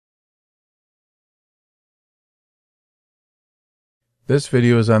This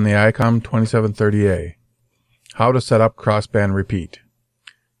video is on the ICOM 2730a. How to set up crossband repeat.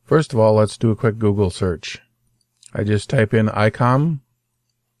 First of all, let's do a quick Google search. I just type in ICOM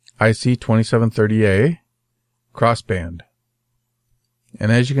IC-2730a Crossband. And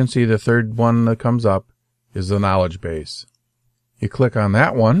as you can see, the third one that comes up is the knowledge base. You click on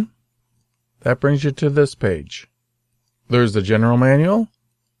that one. That brings you to this page. There's the general manual,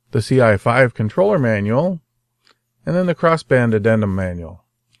 the CI5 controller manual, and then the crossband addendum manual.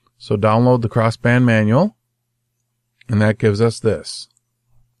 So download the crossband manual, and that gives us this.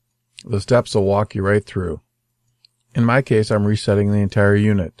 The steps will walk you right through. In my case, I'm resetting the entire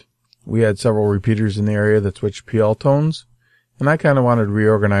unit. We had several repeaters in the area that switched PL tones, and I kind of wanted to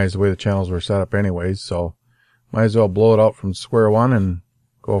reorganize the way the channels were set up anyways, so might as well blow it out from square one and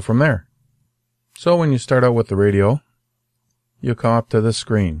go from there. So when you start out with the radio, you'll come up to this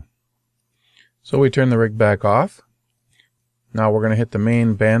screen. So we turn the rig back off. Now we're going to hit the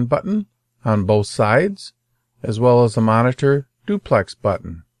main band button on both sides, as well as the monitor duplex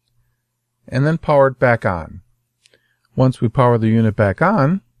button, and then power it back on. Once we power the unit back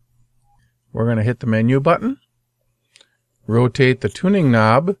on, we're going to hit the menu button, rotate the tuning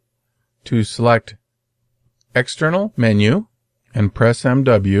knob to select external menu, and press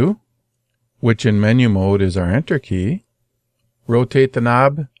MW, which in menu mode is our enter key. Rotate the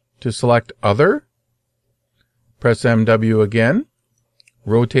knob to select other, press MW again,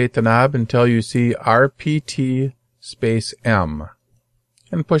 rotate the knob until you see RPT space M,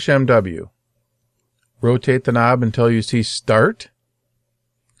 and push MW. Rotate the knob until you see start,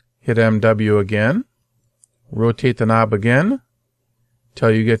 hit MW again, rotate the knob again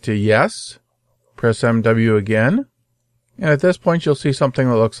till you get to yes, press MW again, and at this point you'll see something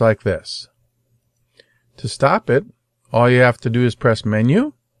that looks like this. To stop it, all you have to do is press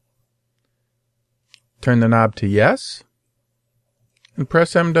menu, turn the knob to yes, and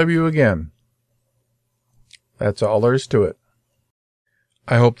press MW again. That's all there is to it.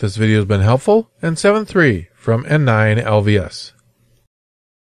 I hope this video has been helpful, and 7.3 from N9 LVS.